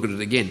 but we'll look at it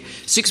again.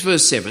 6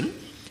 verse 7,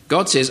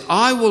 God says,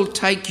 I will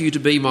take you to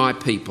be my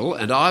people,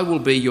 and I will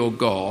be your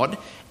God,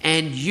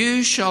 and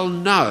you shall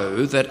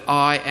know that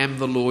I am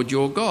the Lord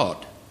your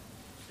God,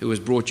 who has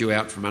brought you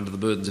out from under the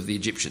burdens of the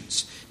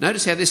Egyptians.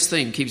 Notice how this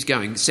theme keeps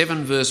going.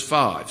 7 verse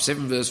 5.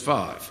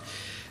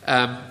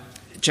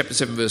 Chapter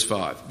 7 verse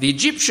 5. The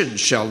Egyptians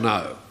shall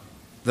know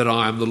that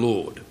I am the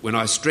Lord when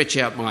I stretch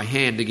out my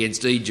hand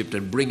against Egypt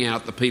and bring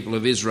out the people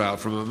of Israel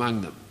from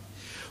among them.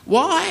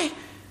 Why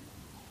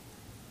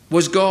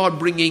was God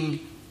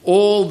bringing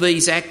all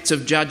these acts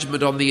of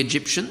judgment on the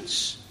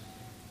Egyptians?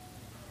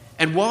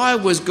 And why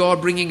was God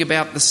bringing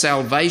about the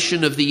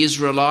salvation of the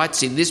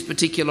Israelites in this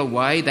particular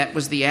way? That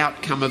was the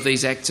outcome of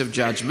these acts of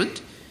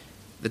judgment.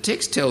 The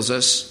text tells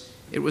us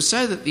it was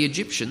so that the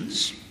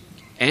Egyptians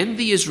and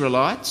the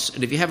Israelites,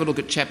 and if you have a look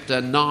at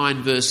chapter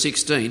 9 verse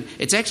 16,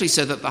 it's actually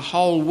so that the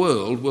whole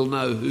world will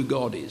know who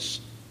God is,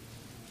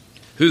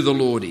 who the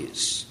Lord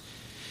is.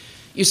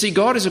 You see,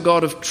 God is a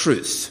God of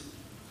truth,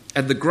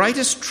 and the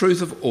greatest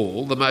truth of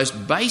all, the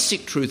most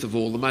basic truth of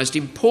all, the most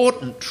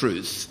important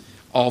truth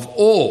of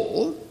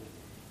all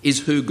is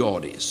who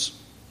God is.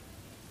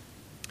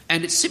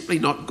 And it's simply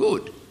not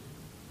good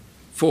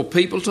for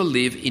people to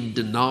live in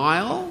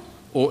denial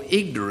or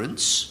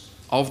ignorance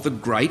of the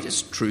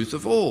greatest truth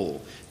of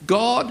all.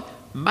 God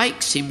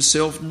makes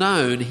himself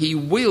known. He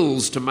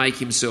wills to make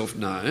himself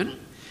known.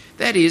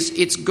 That is,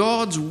 it's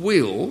God's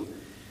will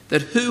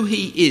that who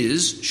he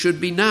is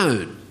should be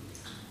known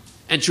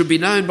and should be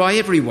known by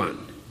everyone.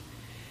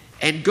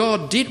 And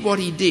God did what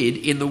he did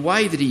in the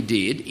way that he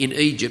did in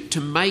Egypt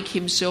to make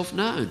himself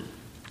known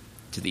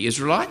to the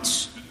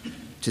Israelites,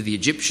 to the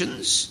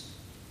Egyptians,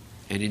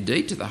 and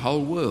indeed to the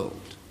whole world.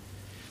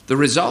 The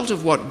result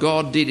of what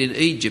God did in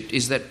Egypt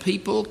is that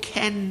people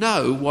can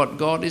know what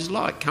God is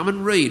like. Come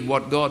and read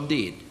what God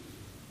did,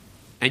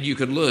 and you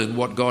can learn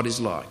what God is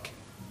like.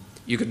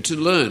 You can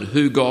learn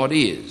who God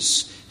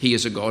is. He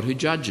is a God who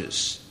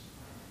judges.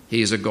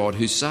 He is a God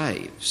who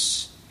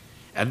saves.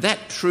 And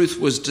that truth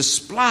was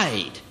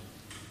displayed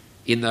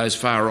in those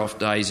far-off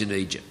days in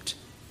Egypt.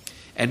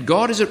 And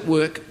God is at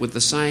work with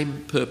the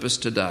same purpose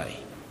today.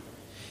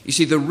 You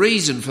see, the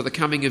reason for the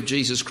coming of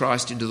Jesus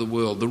Christ into the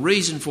world, the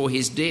reason for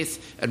his death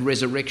and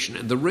resurrection,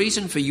 and the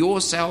reason for your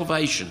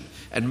salvation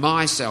and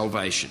my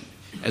salvation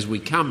as we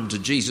come to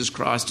Jesus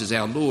Christ as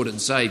our Lord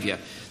and Saviour,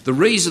 the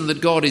reason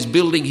that God is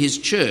building his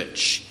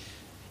church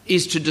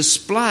is to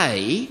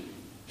display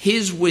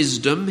his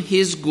wisdom,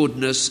 his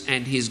goodness,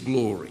 and his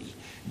glory.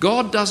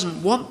 God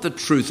doesn't want the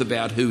truth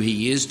about who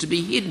he is to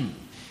be hidden.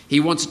 He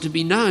wants it to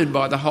be known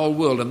by the whole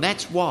world, and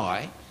that's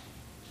why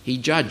he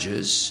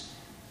judges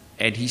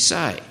and he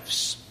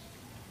saves.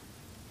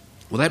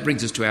 Well, that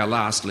brings us to our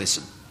last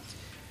lesson.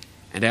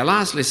 And our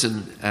last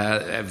lesson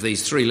of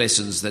these three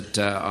lessons that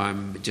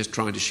I'm just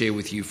trying to share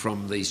with you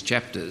from these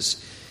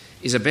chapters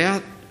is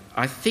about,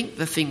 I think,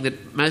 the thing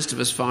that most of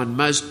us find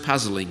most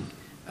puzzling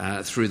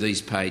through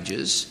these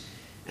pages,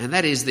 and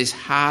that is this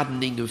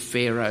hardening of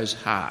Pharaoh's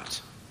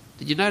heart.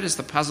 Did you notice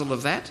the puzzle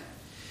of that?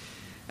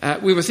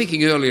 We were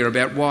thinking earlier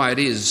about why it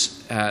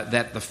is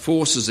that the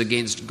forces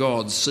against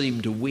God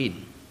seem to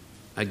win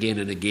again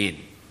and again.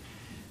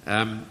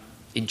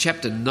 In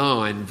chapter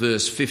 9,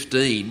 verse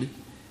 15,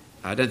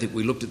 I don't think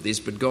we looked at this,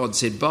 but God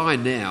said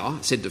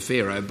to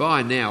Pharaoh,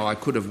 "By now I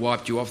could have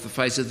wiped you off the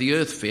face of the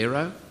earth,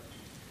 Pharaoh."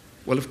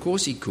 Well, of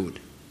course he could.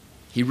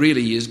 He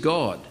really is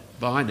God.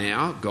 By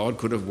now, God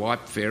could have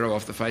wiped Pharaoh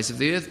off the face of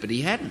the earth, but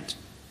he hadn't.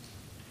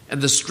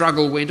 And the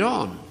struggle went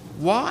on.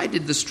 Why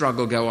did the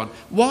struggle go on?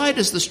 Why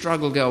does the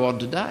struggle go on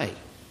today?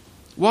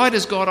 Why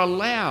does God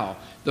allow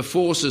the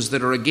forces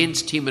that are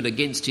against him and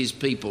against his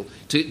people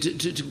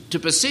to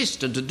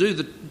persist and to do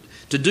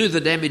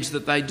the damage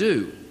that they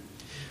do?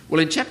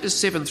 Well, in chapters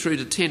 7 through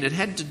to 10, it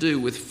had to do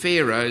with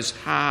Pharaoh's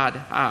hard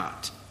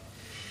heart.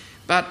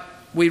 But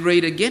we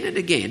read again and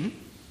again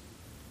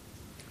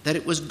that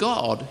it was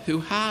God who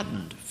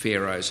hardened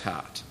Pharaoh's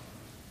heart.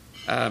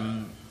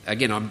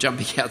 Again, I'm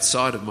jumping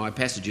outside of my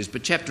passages,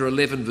 but chapter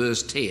 11,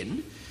 verse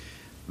 10,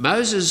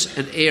 Moses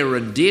and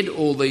Aaron did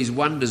all these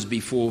wonders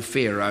before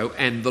Pharaoh,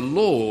 and the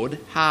Lord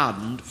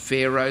hardened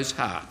Pharaoh's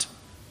heart,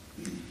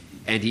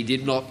 and he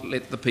did not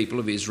let the people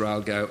of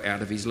Israel go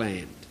out of his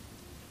land.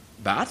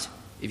 But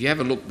if you have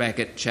a look back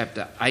at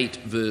chapter 8,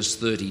 verse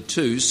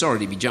 32, sorry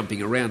to be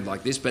jumping around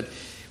like this, but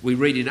we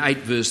read in 8,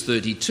 verse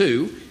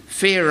 32,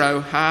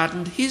 Pharaoh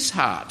hardened his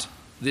heart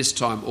this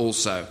time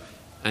also,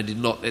 and did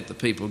not let the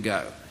people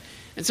go.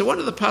 And so one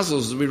of the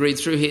puzzles that we read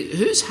through here,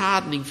 who's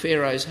hardening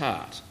Pharaoh's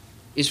heart?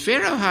 Is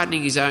Pharaoh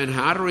hardening his own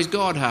heart, or is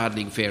God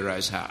hardening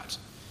Pharaoh's heart?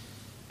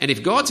 And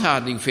if God's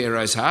hardening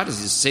Pharaoh's heart,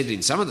 as is said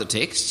in some of the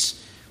texts,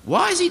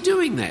 why is he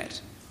doing that?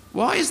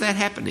 Why is that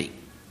happening?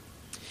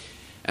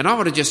 And I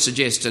want to just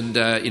suggest, and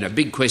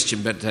big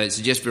question, but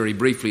suggest very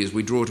briefly as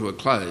we draw to a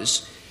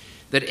close,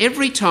 that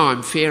every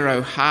time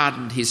Pharaoh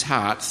hardened his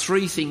heart,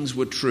 three things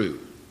were true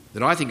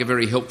that I think are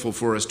very helpful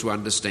for us to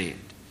understand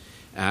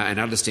and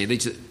understand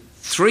each.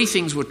 Three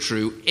things were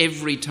true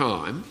every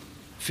time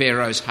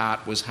Pharaoh's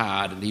heart was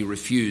hard and he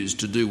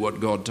refused to do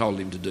what God told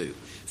him to do.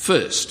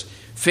 First,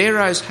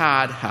 Pharaoh's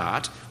hard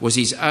heart was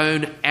his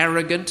own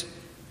arrogant,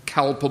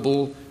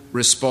 culpable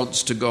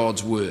response to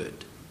God's word.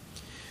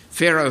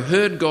 Pharaoh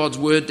heard God's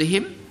word to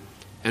him,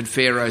 and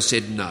Pharaoh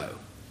said no.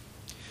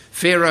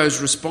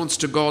 Pharaoh's response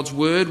to God's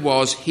word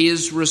was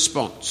his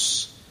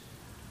response.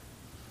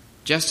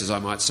 Just as I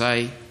might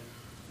say,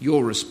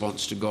 your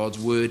response to God's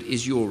word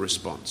is your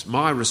response.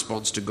 My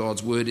response to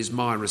God's word is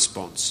my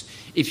response.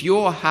 If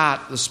your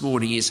heart this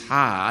morning is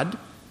hard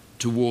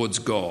towards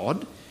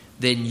God,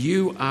 then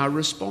you are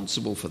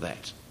responsible for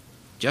that,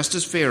 just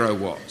as Pharaoh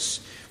was.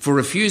 For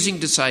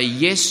refusing to say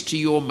yes to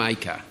your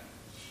Maker,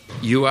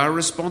 you are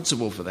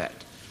responsible for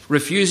that.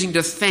 Refusing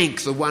to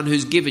thank the one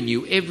who's given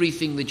you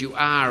everything that you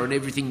are and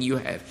everything you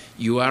have,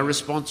 you are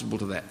responsible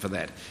for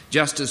that.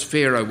 Just as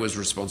Pharaoh was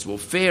responsible.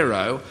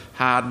 Pharaoh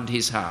hardened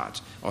his heart.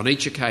 On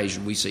each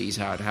occasion we see his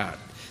hard heart.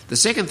 The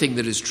second thing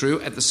that is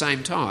true at the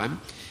same time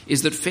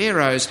is that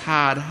Pharaoh's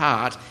hard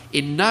heart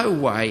in no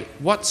way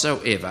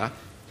whatsoever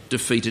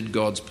defeated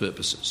God's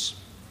purposes.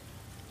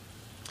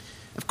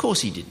 Of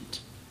course he didn't.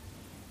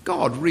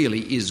 God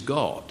really is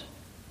God.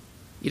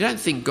 You don't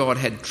think God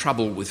had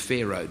trouble with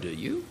Pharaoh, do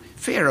you?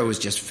 Pharaoh was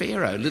just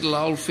Pharaoh, little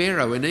old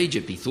Pharaoh in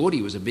Egypt. He thought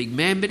he was a big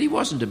man, but he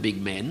wasn't a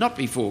big man, not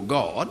before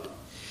God.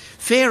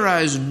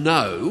 Pharaoh's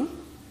no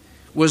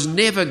was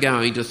never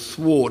going to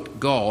thwart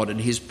God and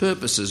his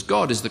purposes.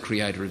 God is the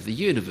creator of the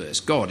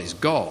universe. God is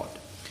God.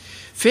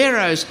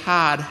 Pharaoh's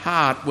hard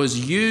heart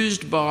was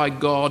used by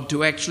God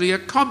to actually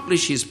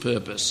accomplish his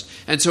purpose.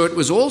 And so it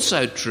was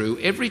also true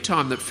every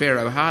time that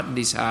Pharaoh hardened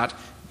his heart,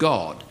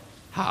 God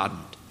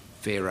hardened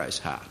Pharaoh's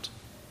heart.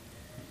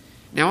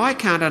 Now, I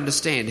can't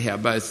understand how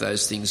both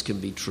those things can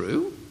be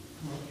true.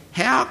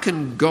 How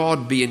can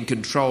God be in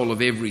control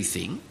of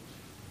everything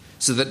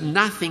so that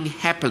nothing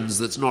happens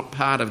that's not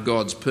part of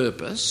God's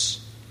purpose,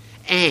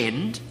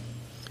 and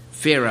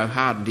Pharaoh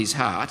hardened his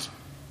heart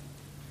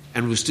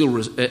and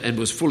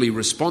was fully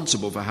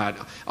responsible for hard?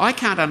 I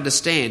can't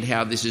understand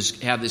how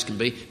this can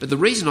be, but the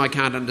reason I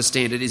can't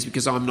understand it is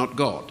because I'm not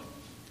God.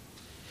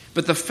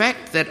 But the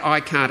fact that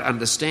I can't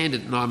understand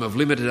it and I'm of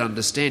limited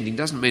understanding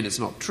doesn't mean it's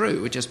not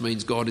true. It just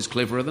means God is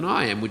cleverer than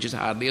I am, which is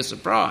hardly a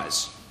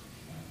surprise.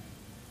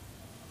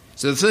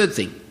 So the third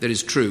thing that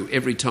is true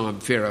every time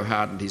Pharaoh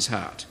hardened his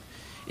heart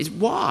is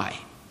why?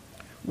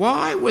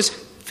 Why was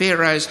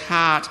Pharaoh's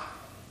heart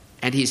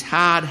and his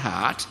hard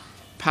heart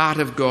part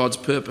of God's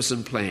purpose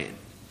and plan?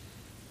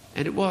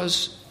 And it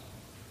was,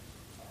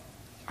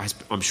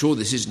 I'm sure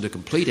this isn't a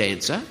complete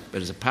answer,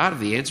 but as a part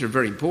of the answer, a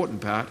very important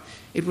part,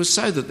 it was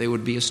so that there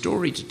would be a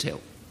story to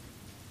tell.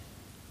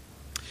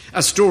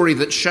 A story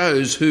that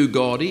shows who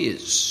God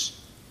is.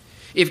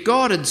 If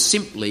God had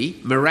simply,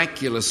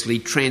 miraculously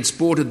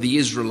transported the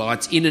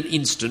Israelites in an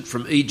instant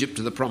from Egypt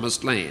to the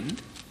Promised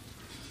Land,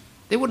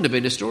 there wouldn't have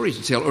been a story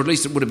to tell, or at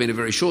least it would have been a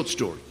very short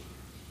story.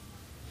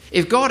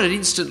 If God had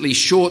instantly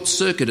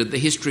short-circuited the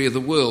history of the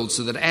world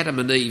so that Adam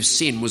and Eve's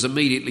sin was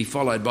immediately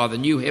followed by the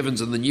new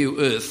heavens and the new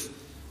earth,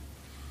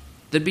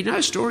 there'd be no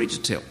story to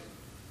tell.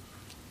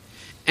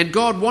 And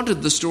God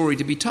wanted the story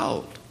to be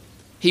told.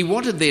 He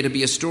wanted there to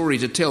be a story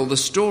to tell, the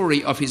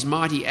story of his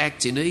mighty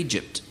acts in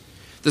Egypt,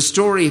 the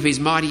story of his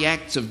mighty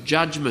acts of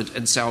judgment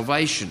and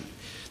salvation,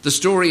 the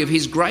story of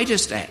his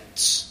greatest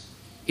acts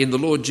in the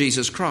Lord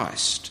Jesus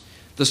Christ.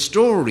 The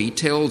story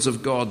tells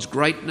of God's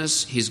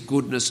greatness, his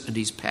goodness and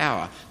his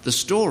power. The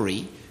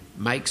story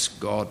makes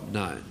God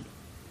known.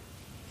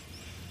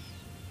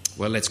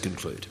 Well, let's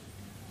conclude.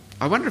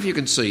 I wonder if you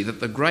can see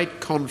that the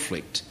great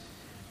conflict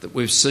that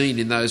we've seen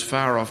in those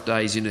far-off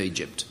days in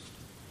Egypt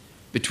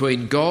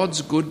between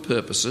God's good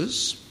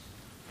purposes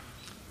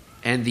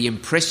and the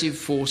impressive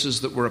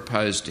forces that were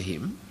opposed to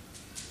him,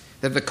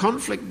 that the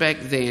conflict back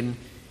then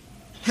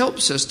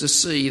helps us to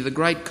see the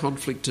great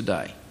conflict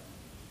today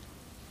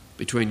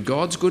between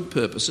God's good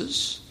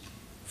purposes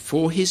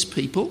for his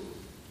people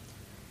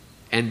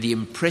and the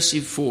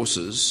impressive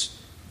forces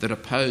that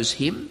oppose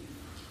him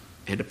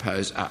and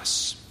oppose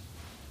us.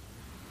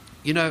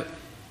 You know,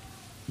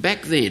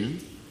 back then,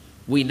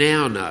 we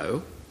now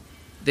know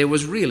there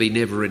was really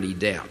never any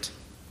doubt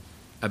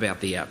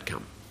about the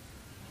outcome.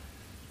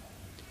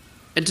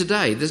 And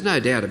today, there's no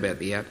doubt about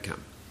the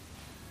outcome.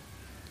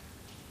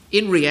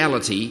 In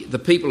reality, the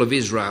people of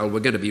Israel were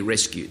going to be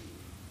rescued.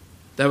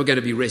 They were going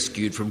to be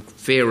rescued from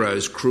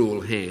Pharaoh's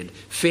cruel hand.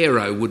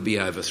 Pharaoh would be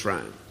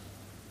overthrown.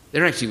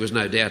 There actually was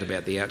no doubt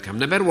about the outcome,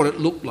 no matter what it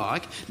looked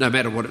like, no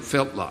matter what it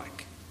felt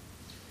like.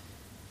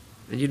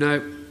 And you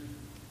know,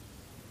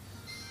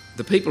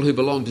 the people who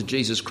belong to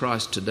Jesus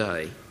Christ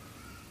today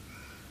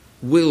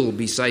will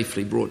be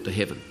safely brought to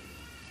heaven.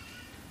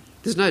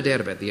 There's no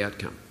doubt about the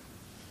outcome.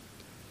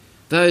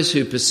 Those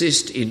who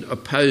persist in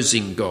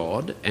opposing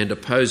God and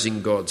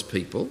opposing God's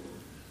people,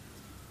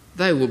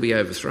 they will be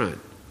overthrown.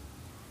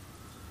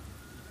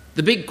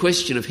 The big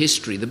question of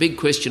history, the big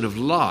question of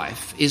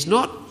life, is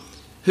not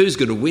who's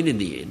going to win in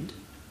the end.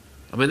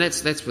 I mean,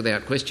 that's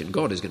without question.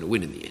 God is going to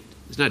win in the end.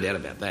 There's no doubt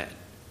about that.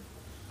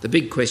 The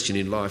big question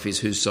in life is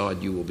whose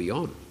side you will be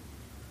on.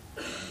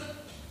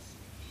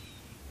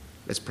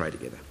 Let's pray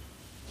together.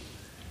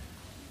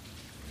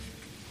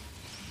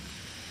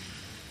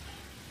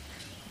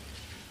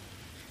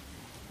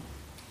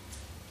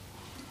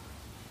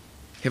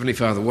 Heavenly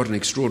Father, what an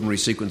extraordinary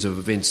sequence of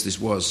events this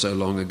was so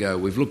long ago.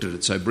 We've looked at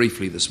it so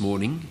briefly this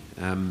morning.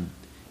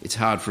 It's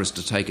hard for us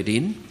to take it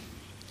in.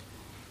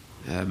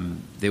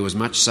 There was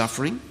much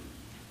suffering,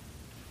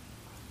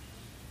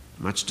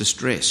 much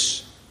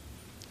distress,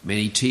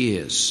 many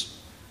tears.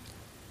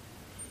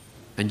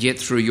 And yet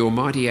through your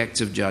mighty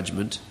acts of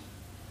judgment,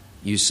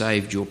 you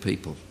saved your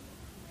people.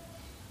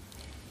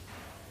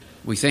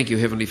 We thank you,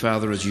 Heavenly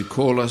Father, as you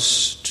call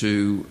us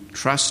to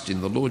trust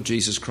in the Lord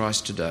Jesus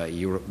Christ today.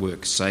 You're at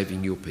work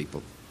saving your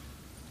people.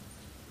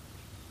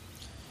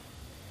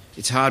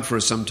 It's hard for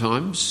us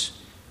sometimes,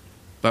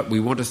 but we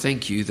want to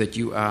thank you that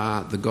you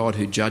are the God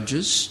who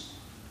judges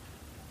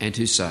and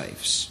who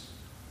saves.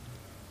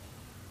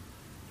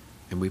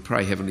 And we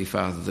pray, Heavenly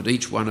Father, that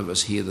each one of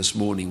us here this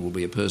morning will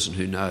be a person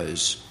who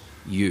knows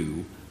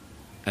you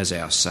as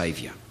our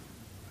Saviour.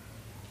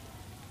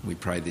 We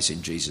pray this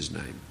in Jesus'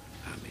 name.